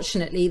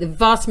 unfortunately, the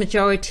vast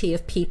majority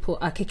of people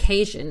are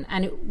Caucasian,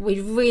 and we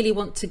really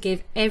want to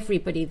give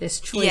everybody this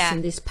choice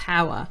and this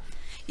power.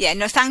 Yeah,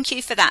 no, thank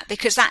you for that,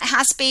 because that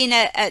has been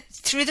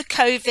through the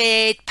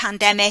COVID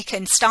pandemic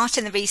and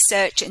starting the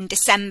research in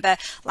December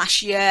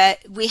last year,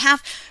 we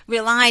have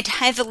relied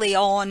heavily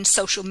on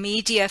social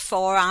media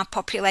for our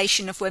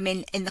population of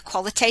women in the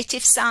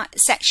qualitative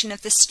section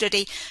of the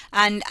study,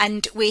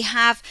 and we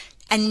have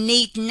a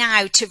need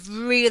now to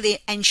really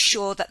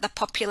ensure that the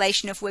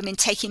population of women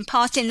taking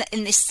part in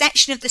this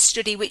section of the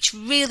study, which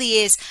really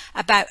is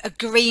about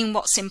agreeing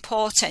what's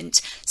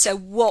important, so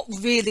what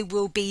really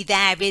will be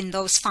there in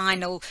those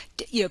final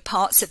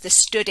parts of the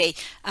study,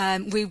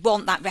 we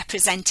want that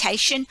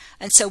representation,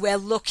 and so we're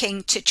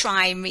looking to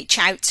try and reach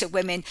out to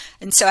women.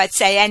 And so I'd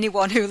say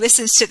anyone who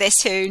listens to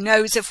this who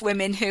knows of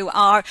women who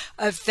are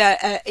of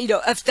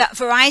the of that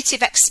variety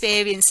of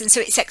experience, and so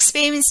it's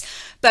experience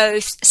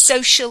both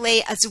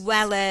socially as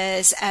well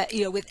as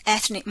with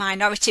ethnic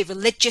minority,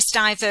 religious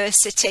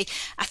diversity.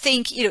 I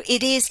think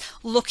it is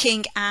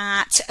looking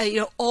at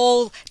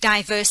all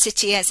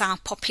diversity as our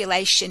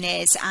population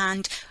is,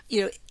 and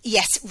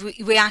yes,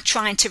 we are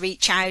trying to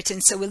reach out,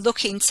 and so we're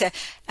looking to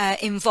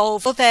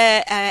involve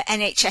other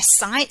NHS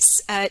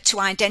sites to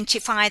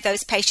identify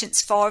those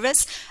patients for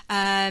us.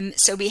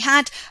 So we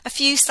had a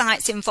few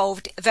sites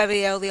involved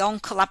very early on,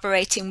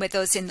 collaborating with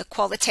us in the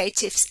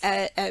qualitative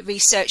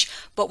research,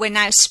 but we're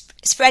now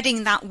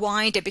spreading that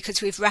wider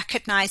because we've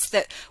recognised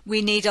that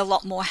we need a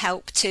lot more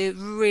help to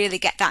really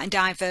get that in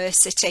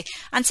diversity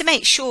and to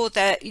make sure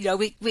that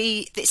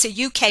it's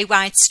a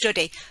UK-wide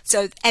study,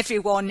 so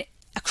everyone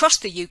across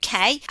the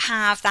UK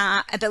have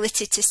that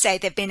ability to say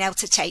they've been able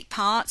to take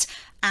part,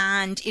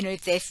 and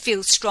if they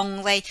feel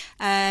strongly,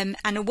 and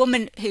a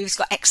woman who's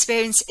got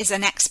experience is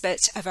an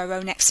expert of her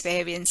own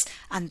experience,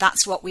 and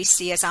that's what we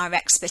see as our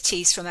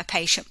expertise from a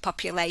patient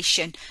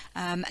population.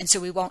 And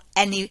so we want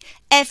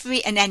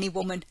every and any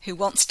woman who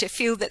wants to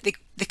feel that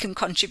they can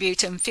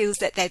contribute and feels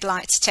that they'd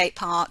like to take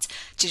part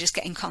to just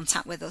get in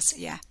contact with us.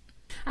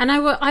 And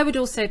I would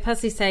also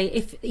personally say,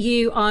 if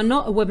you are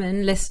not a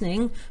woman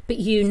listening, but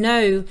you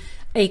know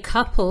a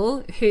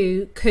couple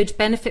who could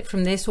benefit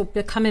from this or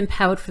become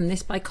empowered from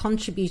this by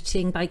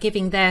contributing, by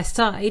giving their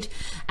side,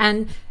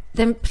 and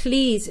then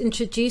please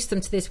introduce them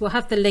to this. We'll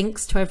have the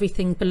links to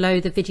everything below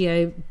the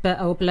video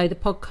or below the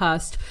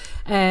podcast,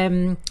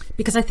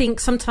 because I think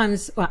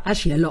sometimes, well,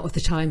 actually a lot of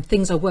the time,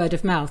 things are word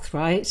of mouth,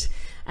 right?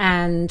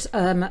 And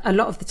a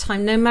lot of the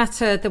time, no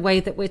matter the way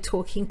that we're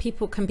talking,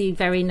 people can be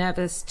very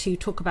nervous to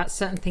talk about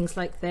certain things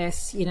like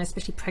this,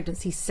 especially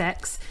pregnancy,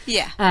 sex.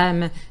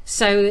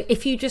 So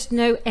if you just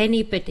know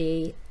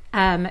anybody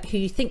who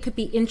you think could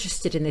be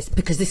interested in this,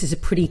 because these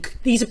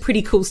are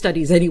pretty cool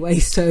studies anyway,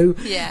 so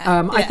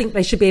I think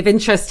they should be of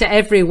interest to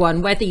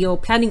everyone, whether you're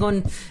planning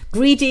on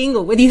breeding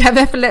or whether you have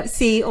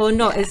epilepsy or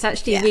not. It's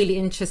actually really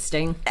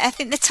interesting. I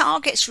think the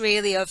target's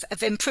really of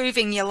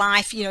improving your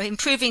life,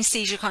 improving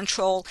seizure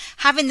control,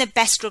 having the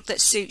best drug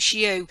that suits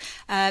you,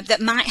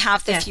 that might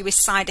have the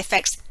fewest side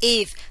effects.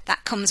 If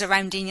that comes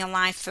around in your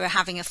life for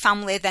having a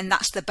family, then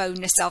that's the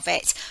bonus of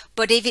it.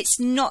 But if it's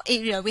not,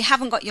 we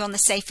haven't got you on the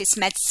safest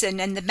medicine,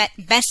 and the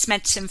best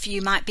medicine for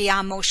you might be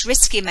our most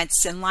risky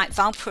medicine like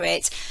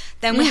valproate,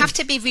 then we have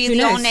to be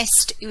really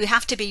honest. We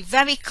have to be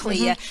very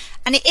clear.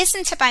 And it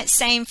isn't about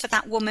saying for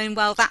that woman,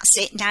 well, that's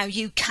it now,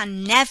 you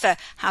can never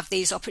have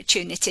these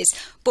opportunities.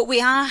 But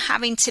we are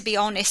having to be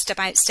honest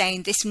about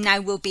saying this now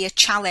will be a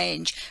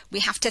challenge. We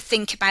have to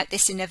think about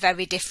this in a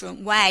very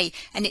different way,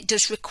 and it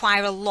does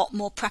require a lot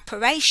more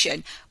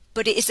preparation.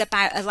 But it is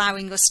about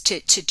allowing us to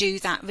do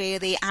that,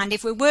 really. And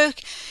if we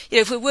work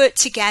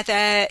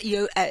together,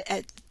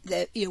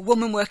 the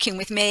woman working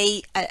with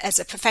me as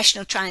a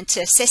professional, trying to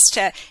assist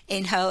her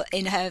in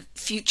her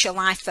future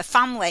life for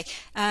family,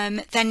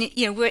 then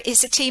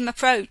it's a team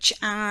approach,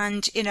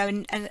 and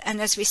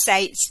as we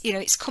say,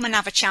 it's come and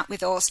have a chat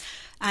with us.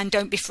 And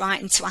don't be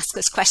frightened to ask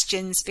us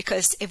questions,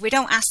 because if we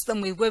don't ask them,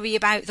 we worry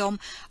about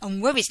them,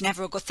 and worry's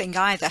never a good thing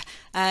either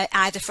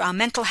for our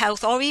mental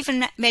health or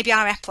even maybe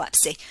our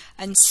epilepsy.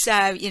 And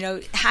so,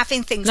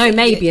 having things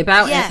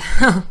it.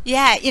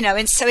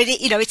 And so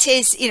it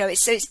is,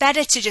 so it's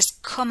better to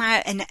just come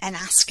out and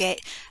ask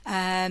it,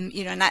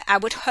 and I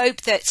would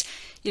hope that,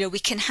 we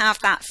can have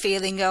that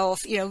feeling of,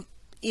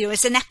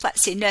 as an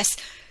epilepsy nurse,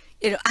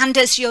 and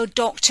as your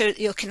doctor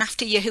looking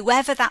after you,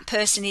 whoever that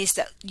person is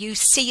that you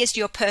see as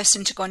your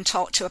person to go and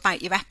talk to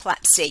about your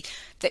epilepsy,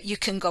 that you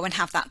can go and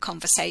have that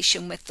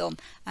conversation with them.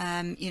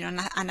 And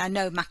I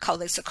know my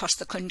colleagues across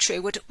the country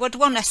would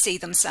want to see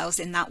themselves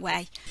in that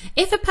way.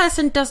 If a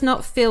person does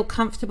not feel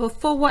comfortable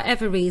for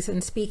whatever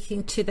reason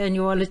speaking to their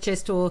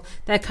neurologist or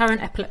their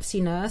current epilepsy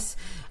nurse,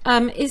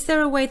 is there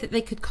a way that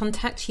they could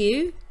contact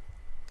you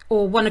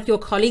or one of your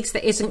colleagues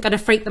that isn't going to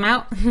freak them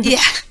out?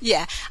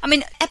 Yeah. I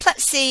mean,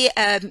 Epilepsy,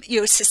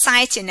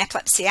 Society and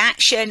Epilepsy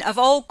Action have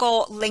all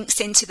got links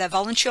into their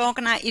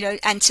voluntary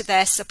and to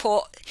their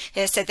support.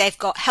 So they've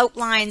got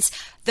helplines.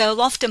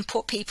 They'll often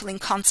put people in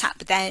contact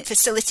with their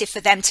facility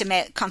for them to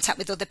make contact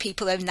with other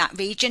people in that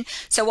region.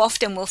 So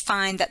often we'll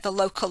find that the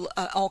local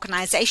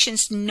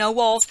organisations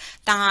know of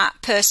that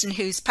person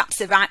who's perhaps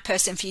the right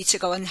person for you to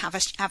go and have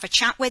a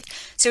chat with.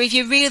 So if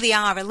you really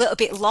are a little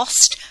bit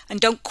lost and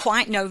don't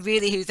quite know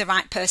really who the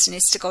right person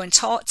is to go and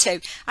talk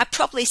to, I'd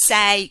probably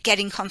say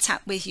get in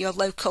contact with your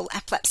local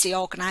epilepsy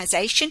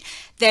organisation.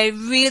 They're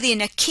really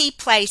in a key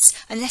place,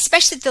 and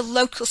especially the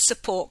local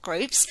support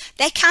groups,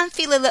 they can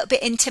feel a little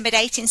bit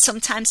intimidating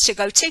sometimes to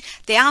go to.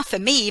 They are for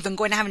me, even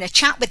going and having a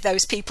chat with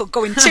those people,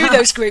 going to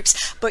those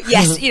groups. But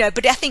yes,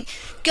 but I think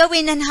go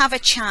in and have a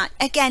chat.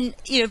 Again,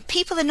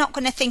 people are not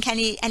going to think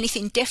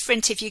anything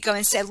different if you go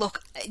and say,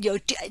 look,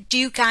 do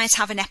you guys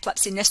have an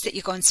epilepsy nurse that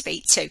you go and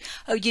speak to?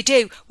 Oh, you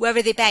do. Where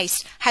are they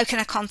based? How can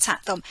I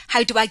contact them?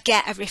 How do I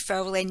get a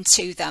referral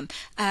into them?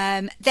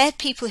 They're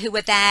people who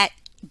are there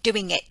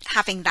doing it,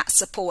 having that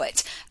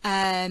support.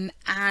 But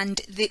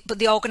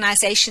the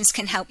organisations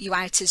can help you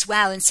out as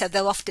well. And so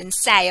they'll often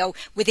say, oh,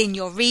 within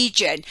your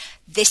region,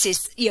 this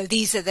is,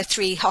 these are the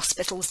 3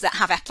 hospitals that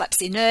have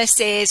epilepsy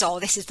nurses, or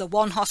this is the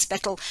 1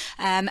 hospital.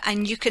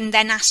 And you can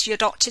then ask your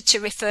doctor to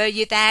refer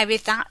you there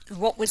if that's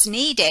what was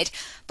needed.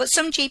 But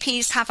some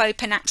GPs have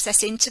open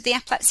access into the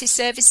epilepsy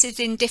services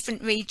in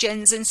different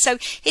regions. And so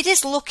it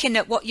is looking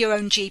at what your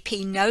own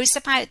GP knows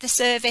about the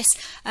service.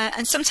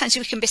 And sometimes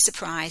we can be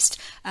surprised.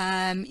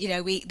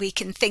 We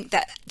can think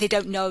that they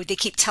don't know. They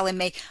keep telling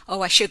me,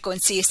 oh, I should go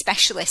and see a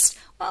specialist.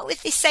 Well,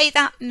 if they say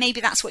that, maybe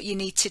that's what you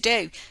need to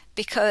do.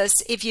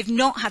 Because if you've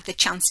not had the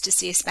chance to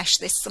see a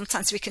specialist,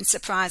 sometimes we can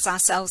surprise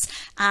ourselves,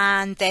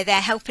 and they're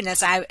there helping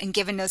us out and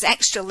giving us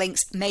extra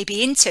links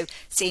maybe into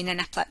seeing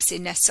an epilepsy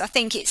nurse. So I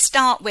think it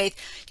start with,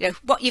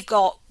 what you've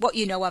got, what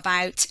you know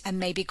about, and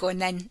maybe go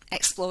and then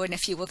exploring a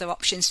few other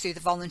options through the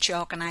voluntary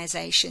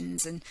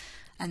organisations and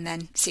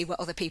then see what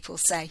other people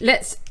say.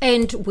 Let's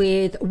end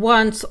with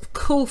one sort of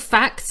cool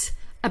fact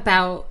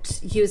about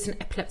you as an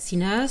epilepsy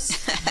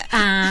nurse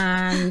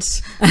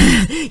and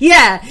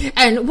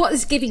and what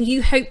is giving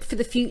you hope for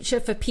the future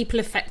for people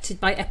affected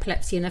by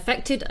epilepsy. And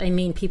affected, I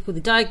mean people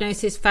with the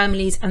diagnosis,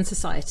 families and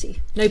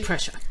society. No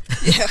pressure.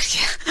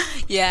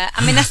 Yeah.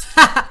 I mean, that's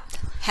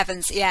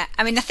heavens. Yeah.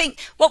 I mean, I think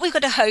what we've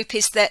got to hope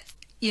is that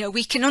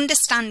we can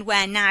understand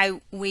where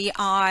now we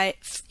are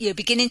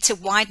beginning to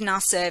widen our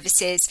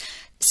services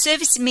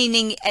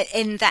meaning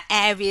in the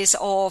areas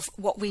of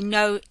what we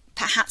know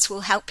perhaps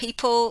will help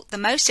people the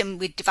most. And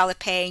we're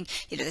developing,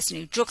 there's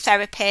new drug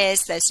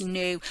therapies, there's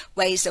new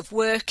ways of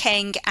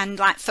working. And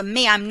like for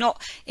me, I'm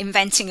not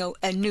inventing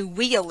a new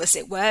wheel, as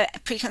it were.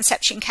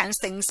 Preconception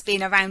counseling's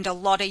been around a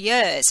lot of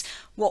years.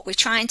 What we're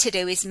trying to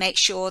do is make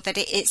sure that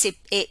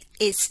it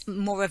is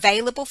more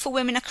available for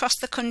women across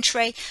the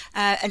country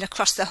and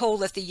across the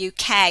whole of the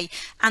UK,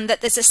 and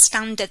that there's a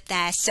standard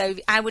there. So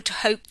I would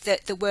hope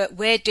that the work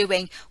we're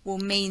doing will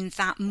mean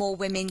that more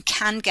women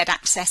can get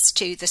access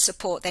to the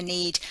support they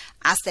need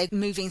as they're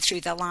moving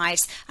through their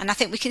lives. And I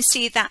think we can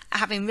see that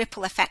having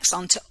ripple effects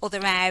onto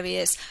other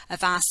areas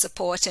of our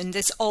support. And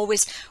there's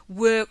always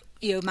work.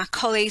 My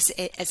colleagues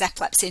as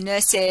epilepsy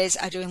nurses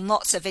are doing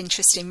lots of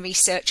interesting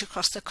research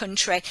across the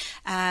country,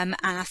 and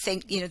I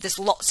think there's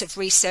lots of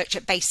research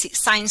at basic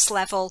science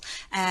level,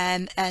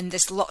 and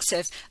there's lots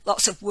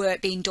of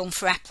work being done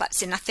for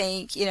epilepsy. And I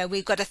think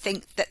we've got to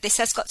think that this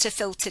has got to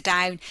filter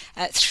down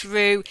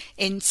through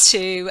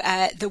into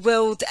the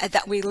world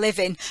that we live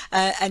in,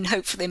 and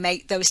hopefully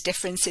make those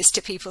differences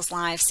to people's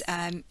lives.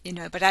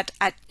 But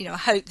I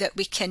hope that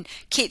we can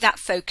keep that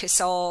focus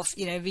of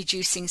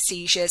reducing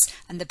seizures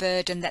and the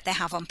burden that they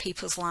have on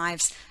people's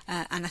lives,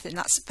 and I think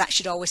that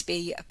should always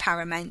be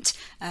paramount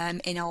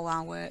in all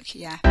our work.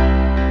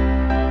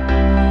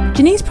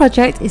 Janine's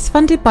project is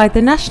funded by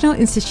the National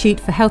Institute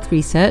for Health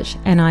Research,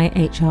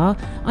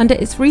 NIHR, under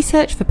its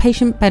Research for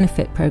Patient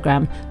Benefit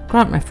Programme,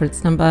 grant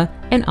reference number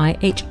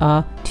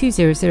NIHR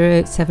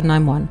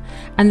 200791,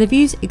 and the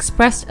views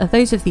expressed are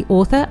those of the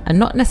author and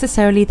not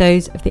necessarily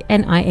those of the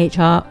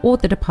NIHR or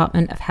the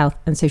Department of Health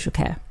and Social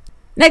Care.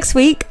 Next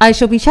week, I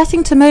shall be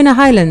chatting to Mona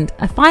Hyland,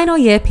 a final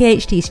year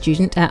PhD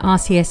student at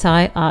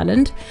RCSI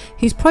Ireland,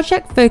 whose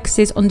project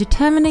focuses on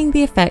determining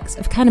the effects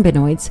of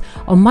cannabinoids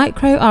on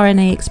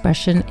microRNA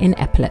expression in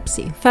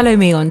epilepsy. Follow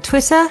me on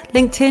Twitter,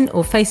 LinkedIn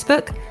or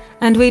Facebook,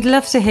 and we'd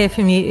love to hear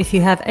from you if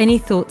you have any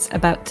thoughts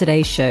about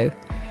today's show.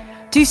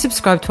 Do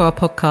subscribe to our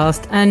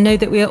podcast and know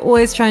that we are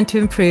always trying to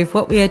improve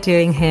what we are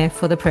doing here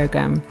for the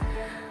programme.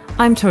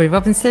 I'm Tori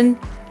Robinson.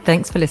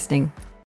 Thanks for listening.